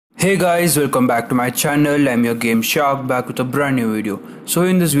Hey guys, welcome back to my channel. I'm your Game Shark, back with a brand new video. So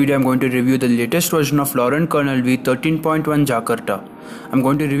in this video I'm going to review the latest version of Lawrun Kernel v13.1 Jakarta. I'm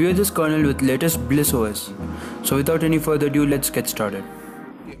going to review this kernel with latest Bliss OS. So without any further ado, let's get started.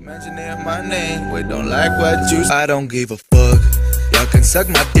 Mentioning my name, we don't like what you I don't give a fuck. Y'all can suck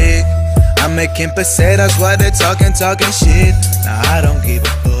my dick. I'm making pesetas while they're talking shit. Nah, I don't give a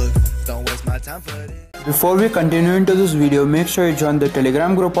fuck. Don't waste my time for this. Before we continue into this video, make sure you join the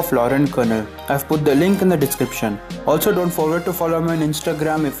Telegram group of Lawrun Kernel. I've put the link in the description. Also, don't forget to follow me on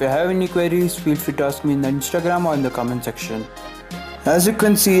Instagram. If you have any queries, feel free to ask me in the Instagram or in the comment section. As you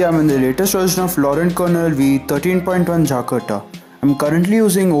can see, I'm in the latest version of Lawrun Kernel v13.1 Jakarta. I'm currently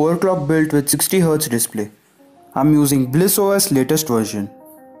using overclock build with 60Hz display. I'm using Bliss OS latest version.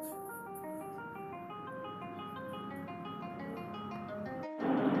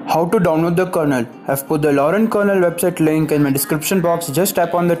 How to download the kernel? I've put the Lawrun Kernel website link in my description box. Just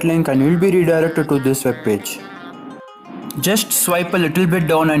tap on that link and you'll be redirected to this webpage. Just swipe a little bit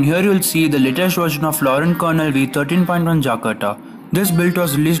down and here you'll see the latest version of Lawrun Kernel v13.1 Jakarta. This build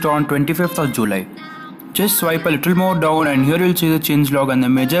was released on 25th of July. Just swipe a little more down and here you'll see the changelog, and the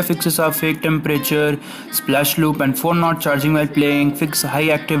major fixes are fake temperature, splash loop and phone not charging while playing, fix high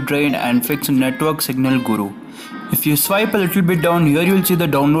active drain and fix network signal guru. If you swipe a little bit down, here you will see the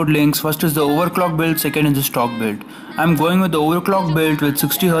download links. First is the overclock build, second is the stock build. I am going with the overclock build with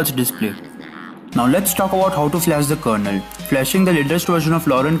 60Hz display. Now let's talk about how to flash the kernel. Flashing the latest version of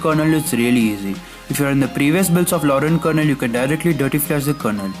Lawrun Kernel is really easy. If you are in the previous builds of Lawrun Kernel, you can directly dirty flash the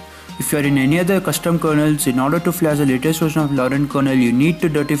kernel. If you are in any other custom kernels, in order to flash the latest version of Lawrun Kernel, you need to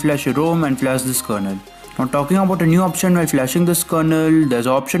dirty flash your ROM and flash this kernel. Now talking about a new option while flashing this kernel, there's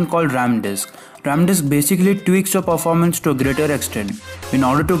an option called RAM disk. RAM disk basically tweaks your performance to a greater extent. In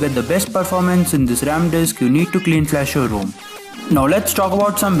order to get the best performance in this RAM disk, you need to clean flash your ROM. Now let's talk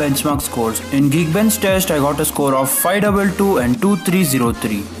about some benchmark scores. In Geekbench test, I got a score of 522 and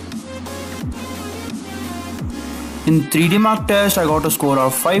 2303. In 3D Mark test, I got a score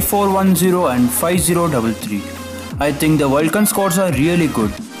of 5410 and 5033. I think the Vulkan scores are really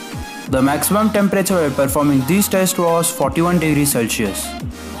good. The maximum temperature while performing these tests was 41 degrees Celsius.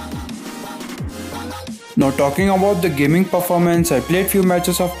 Now talking about the gaming performance, I played few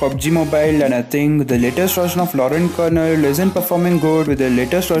matches of PUBG Mobile and I think the latest version of Lawrun Kernel isn't performing good with the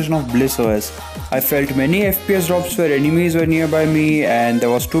latest version of Bliss OS. I felt many FPS drops where enemies were nearby me and there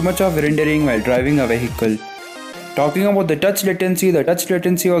was too much of rendering while driving a vehicle. Talking about the touch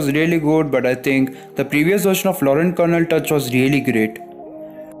latency was really good, but I think the previous version of Lawrun Kernel touch was really great.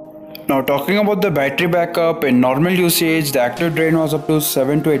 Now talking about the battery backup, in normal usage the active drain was up to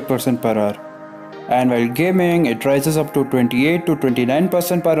 7 to 8% per hour. And while gaming it rises up to 28 to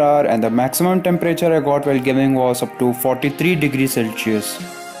 29% per hour, and the maximum temperature I got while gaming was up to 43 degrees Celsius.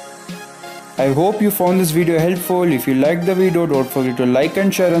 I hope you found this video helpful. If you liked the video, don't forget to like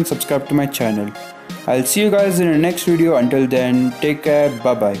and share and subscribe to my channel. I'll see you guys in the next video. Until then, take care,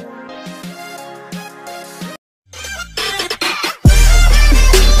 bye bye.